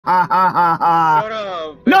Shut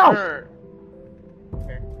up. No!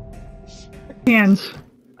 Okay. Hands.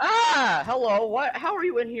 Ah! Hello, what? How are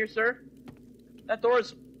you in here, sir? That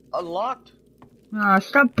door's unlocked. Ah,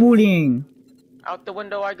 stop bullying. Out the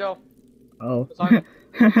window I go. Oh. Don't want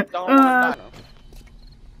to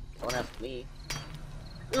Don't ask me.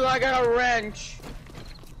 Ooh, I got a wrench.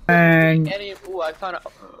 And Ooh, I found a.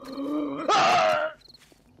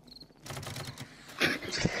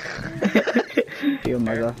 you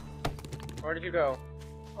mother. Where did you go?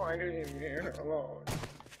 Oh, I didn't even hear alone.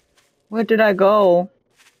 Where did I go?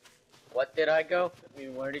 What did I go? I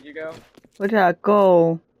mean, where did you go? Where did I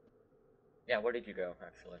go? Yeah, where did you go,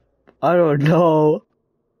 actually? I don't know.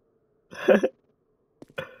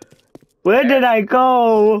 Where did I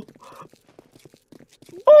go?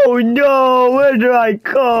 Oh no, where did I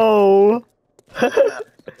go?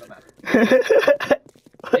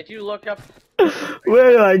 Did you look up?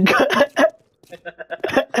 Where did I go?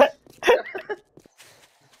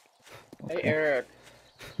 Hey, Eric.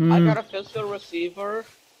 Hmm. I got a pistol receiver.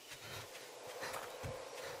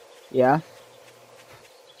 Yeah.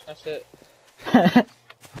 That's it.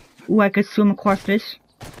 Ooh, I could swim across this.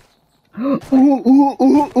 Ooh, ooh,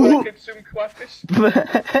 ooh, ooh. Consume crawfish.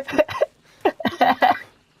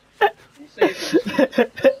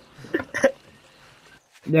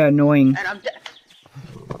 They're annoying. And I'm dead.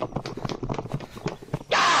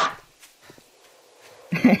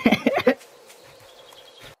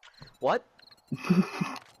 What?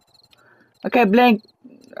 Okay, Blink.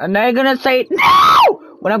 I'm not gonna say no!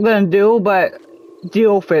 What I'm gonna do, but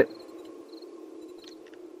deal with it.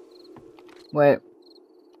 Wait.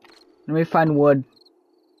 Let me find wood.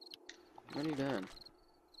 What are you doing?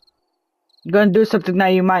 I'm gonna do something that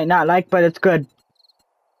you might not like, but it's good.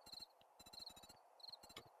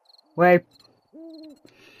 Wait.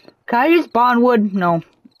 Can I use barn wood? No.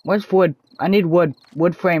 Where's wood? I need wood.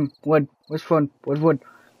 Wood frame. Wood. Where's wood? Where's wood?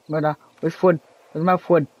 Where's wood? Where's my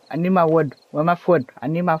wood? I need my wood. Where's my wood? I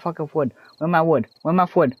need my fucking wood. Where's my wood? Where's my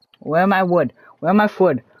wood? Where's my wood? Where's my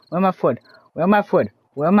wood? Where's my wood? Where's my wood?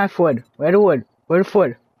 Where's my wood? Where the wood? Where the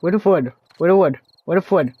wood? Where the wood? Where the wood? Where the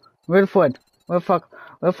wood? Where the wood? Where the fuck?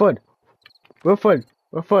 Where the wood? Where the wood?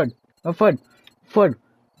 Where the wood? Where the wood? Wood.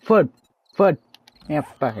 Wood. Wood. Yeah,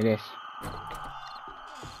 fuck this.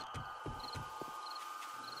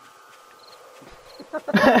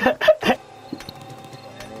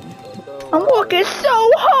 I'm working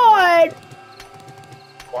so hard!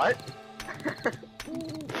 What?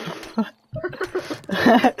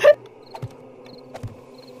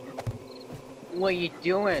 What are you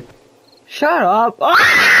doing? Shut up!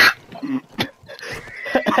 Ah!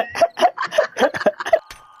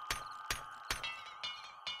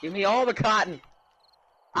 Give me all the cotton.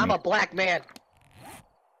 I'm a black man.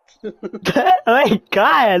 Oh my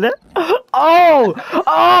god! Oh!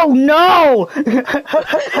 Oh no!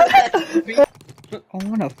 I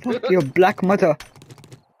wanna fuck your black mother.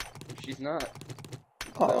 She's not.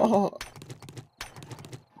 Oh.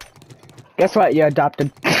 Guess what? You're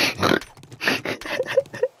adopted.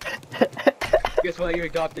 Guess what? You're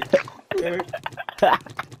adopted.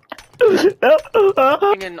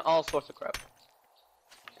 And all sorts of crap.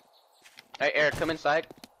 Hey, Eric, come inside.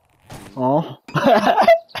 Oh.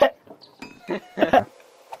 Okay.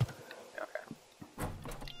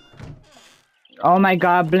 Oh my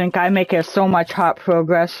god, Blink, I make it so much hot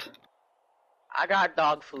progress. I got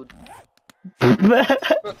dog food.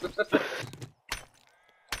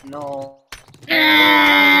 No.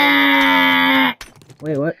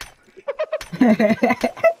 Wait, what?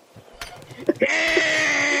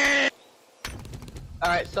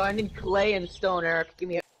 Alright, so I need clay and stone, Eric. Give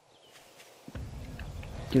me a...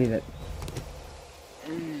 Give me that.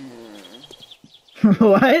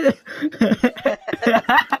 What?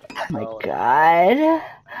 Oh my god.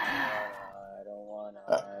 I don't wanna.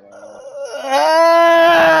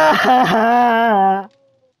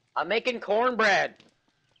 I'm making cornbread.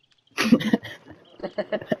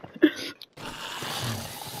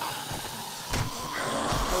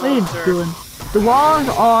 What are you doing? The walls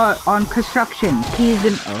are on construction. Keys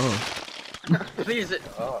and oh. Please.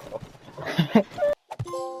 Oh.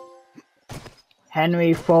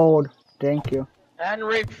 Henry Ford. Thank you.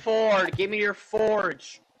 Henry Ford, give me your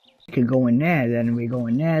forge. We could go in there, then we go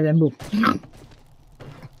in there, then boom.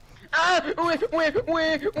 Ah!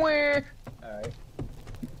 Where? Alright.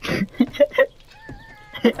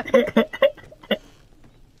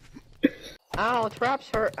 Ow, traps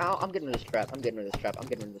hurt. Ow, I'm getting rid of this trap. It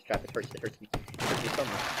hurts me. It hurts me so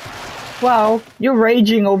much. Wow, you're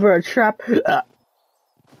raging over a trap.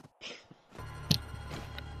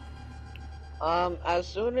 As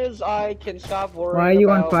soon as I can stop worrying Why are you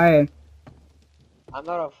about... on fire? I'm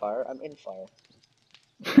not on fire. I'm in fire.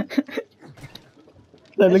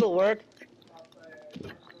 Let me- This'll work.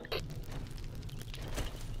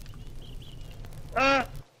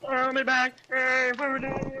 Me back.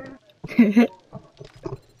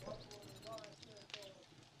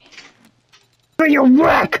 For your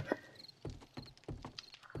wreck!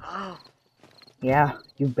 Oh. Yeah,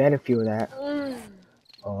 you better feel that.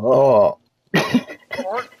 Oh.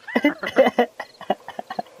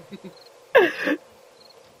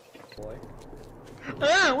 Boy.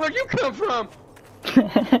 Where'd you come from?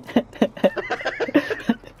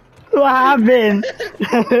 What happened?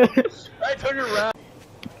 I turned around.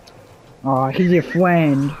 Oh, he's your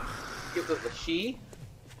friend. It was a she.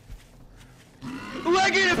 Ooh,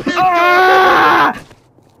 I get a pistol! Ah!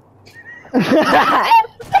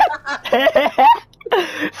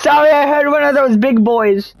 Sorry, I heard one of those big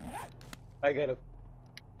boys. I got a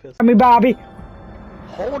pistol. Call me Bobby.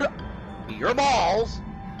 Hold up your balls.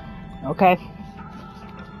 Okay.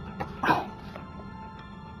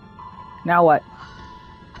 Now what?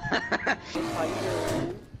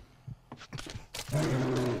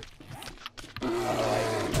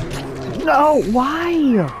 No, why?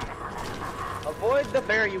 Avoid the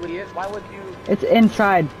bear, you idiot. Why would you? It's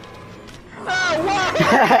inside. Oh, what?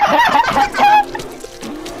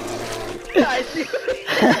 I see.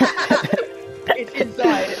 It's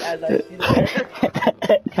inside as I see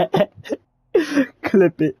the bear.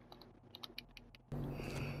 Clip it.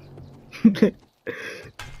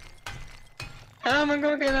 How am I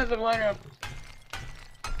gonna get as a lineup?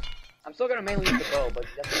 I'm still gonna mainly use the bow, but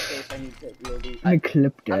just in case I need to really. I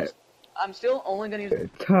clipped it. I'm still only gonna use.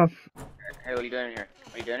 Tough. Hey, what are you doing in here?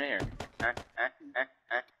 What are you doing in here? Huh?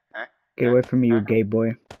 Get away from me, you gay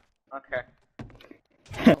boy. Okay.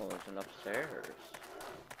 Oh, there's an upstairs.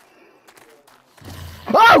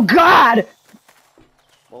 Oh God!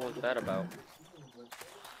 What was that about?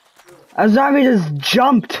 A zombie just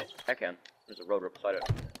jumped. I can. There's a road beside it.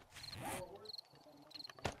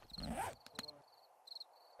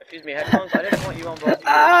 Excuse me, headphones. I didn't want you on both.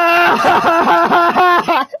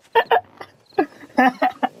 Ah! Are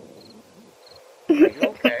you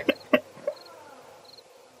okay?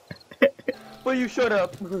 Will you shut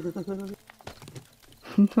up? And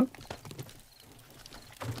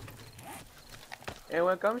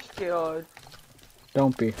when I'm scared.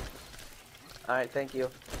 Don't be. Alright, thank you.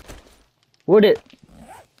 Would it?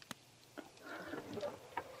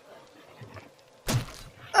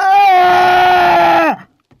 Ah!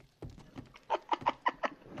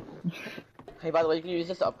 Hey, by the way, you can use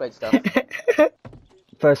this to upgrade stuff.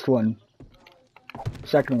 First one.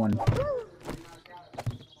 Second one.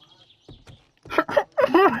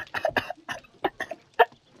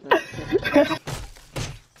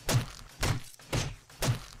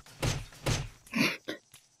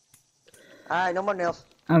 Alright, no more nails.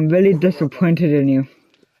 I'm really disappointed in you.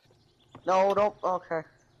 No, don't. Okay.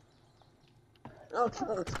 Okay.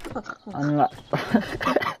 I'm not.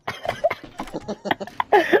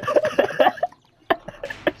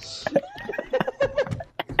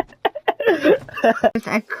 Yes,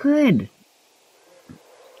 I could.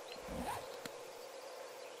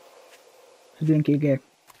 I think you're gay.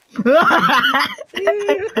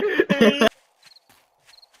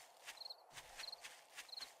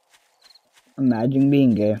 Imagine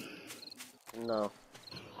being gay. No.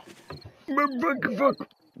 Fuck.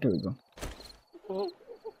 There we go.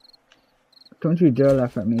 Don't you dare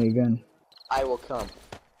laugh at me again. I will come.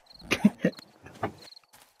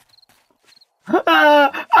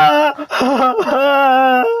 Are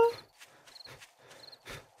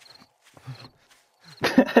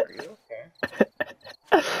you okay?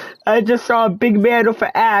 I just saw a big man with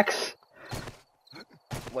an axe.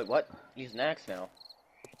 Wait, what? He's an axe now.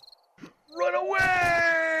 Run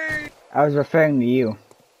away! I was referring to you.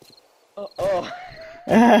 Oh.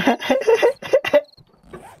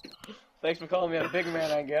 Thanks for calling me a big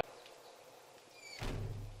man, I guess.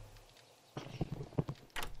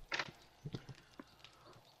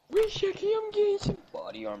 Wish I could get some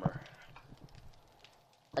body armor.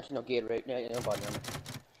 Actually, no, Gatorade. No body armor.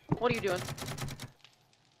 What are you doing?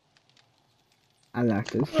 I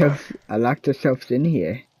locked the shelves in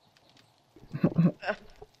here.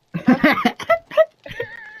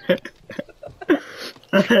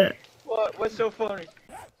 What? What's so funny?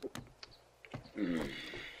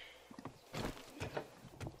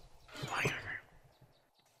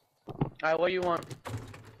 Alright, what do you want?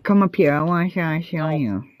 Come up here, I want to show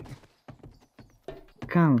you.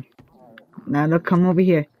 Come. Now look, come over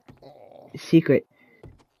here. Secret.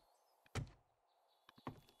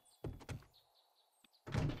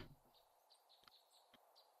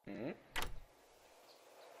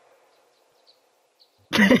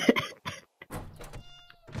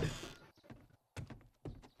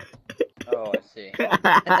 Oh, I see.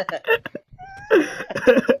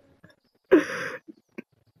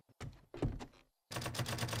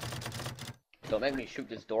 Don't make me shoot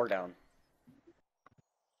this door down.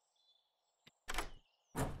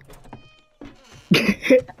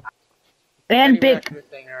 And big.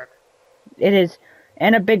 Thing, Eric. It is.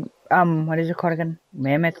 And a big, what is it called again?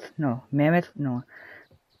 Mammoth? No. Mammoth? No.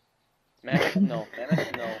 Mammoth? No.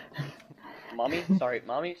 Mammoth? No. Mommy? Sorry.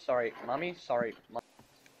 Mommy? Sorry. Mommy? Sorry.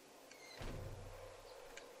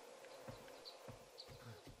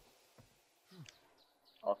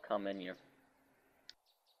 I'll come in here.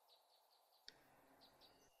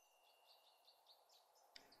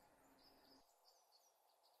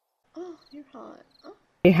 Oh, you're hot. Oh.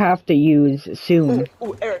 We have to use soon.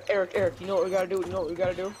 Oh, Eric, you know what we gotta do? You know what we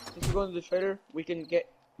gotta do? Since we're going to the trader, we can get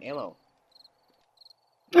ammo.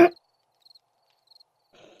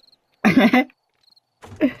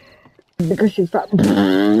 Because she's fat.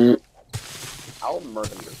 I'll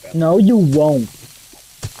murder your family. No, you won't.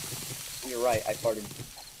 You're right, I farted.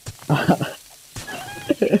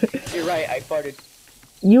 You're right, I farted.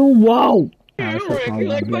 You won't. Eric, you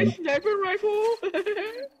like my sniper rifle?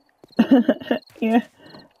 Yeah.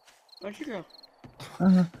 Where'd you go?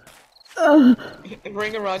 Uh,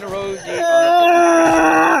 Ring around the rosy.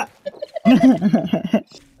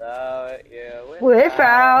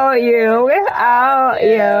 Without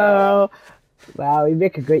you. Wow, we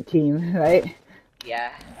make a great team, right?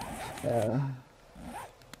 Yeah.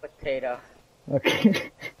 Potato.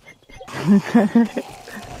 Okay.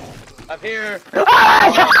 I'm here.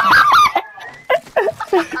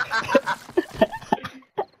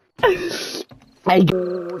 I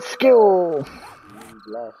do skill.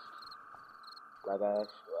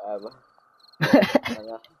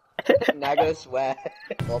 Naga sweat.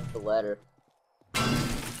 Off the ladder.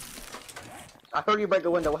 I heard you break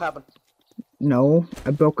a window. What happened? No,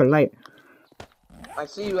 I broke a light. I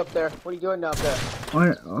see you up there. What are you doing up there?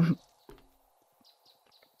 What?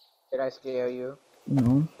 Did I scare you?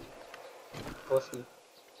 No. Pussy.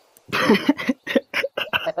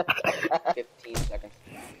 15 seconds.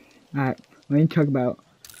 Alright, what are you talking about?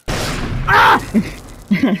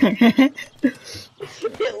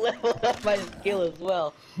 It leveled up my skill as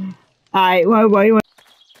well. Alright, what do you want?